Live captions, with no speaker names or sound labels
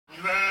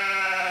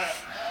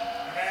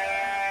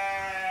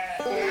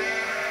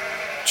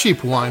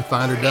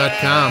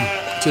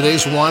CheapWineFinder.com.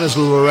 Today's wine is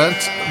Laurent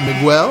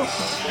Miguel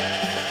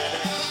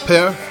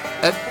Père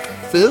et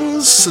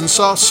Fils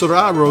Cinsault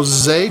Syrah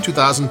Rosé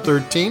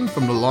 2013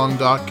 from the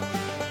Languedoc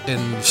in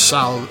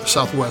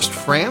southwest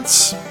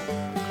France.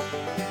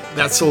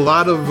 That's a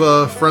lot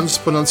of French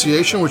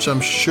pronunciation, which I'm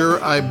sure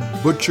I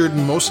butchered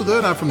most of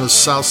it. I'm from the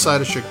south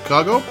side of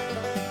Chicago.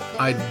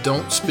 I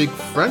don't speak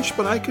French,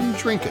 but I can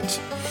drink it.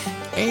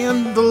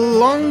 And the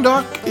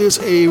Languedoc is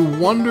a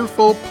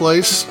wonderful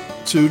place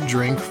to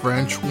drink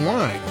French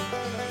wine.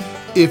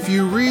 If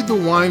you read the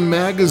wine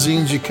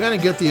magazines, you kind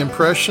of get the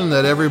impression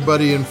that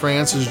everybody in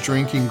France is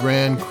drinking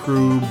Grand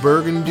Cru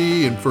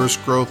Burgundy and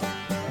First Growth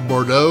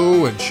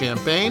Bordeaux and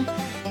Champagne.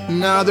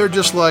 No, they're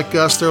just like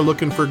us. They're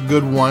looking for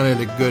good wine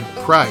at a good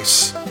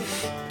price.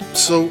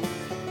 So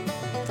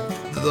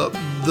the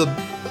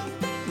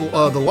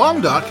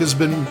Languedoc has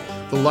been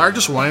the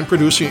largest wine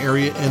producing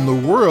area in the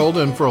world,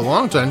 and for a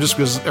long time, just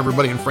because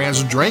everybody in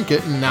France drank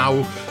it, and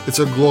now it's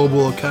a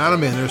global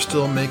economy, and they're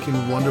still making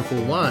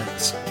wonderful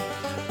wines.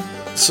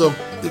 So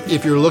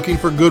if you're looking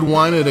for good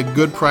wine at a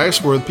good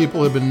price, where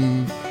people have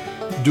been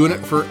doing it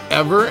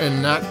forever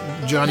and not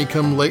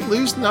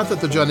Johnny-come-latelys, not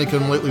that the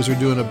Johnny-come-latelys are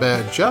doing a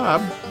bad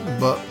job,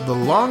 but the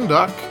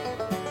Languedoc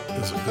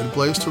is a good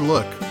place to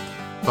look.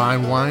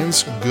 Fine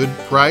wines, good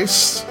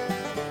price.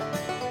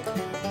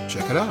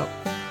 Check it out.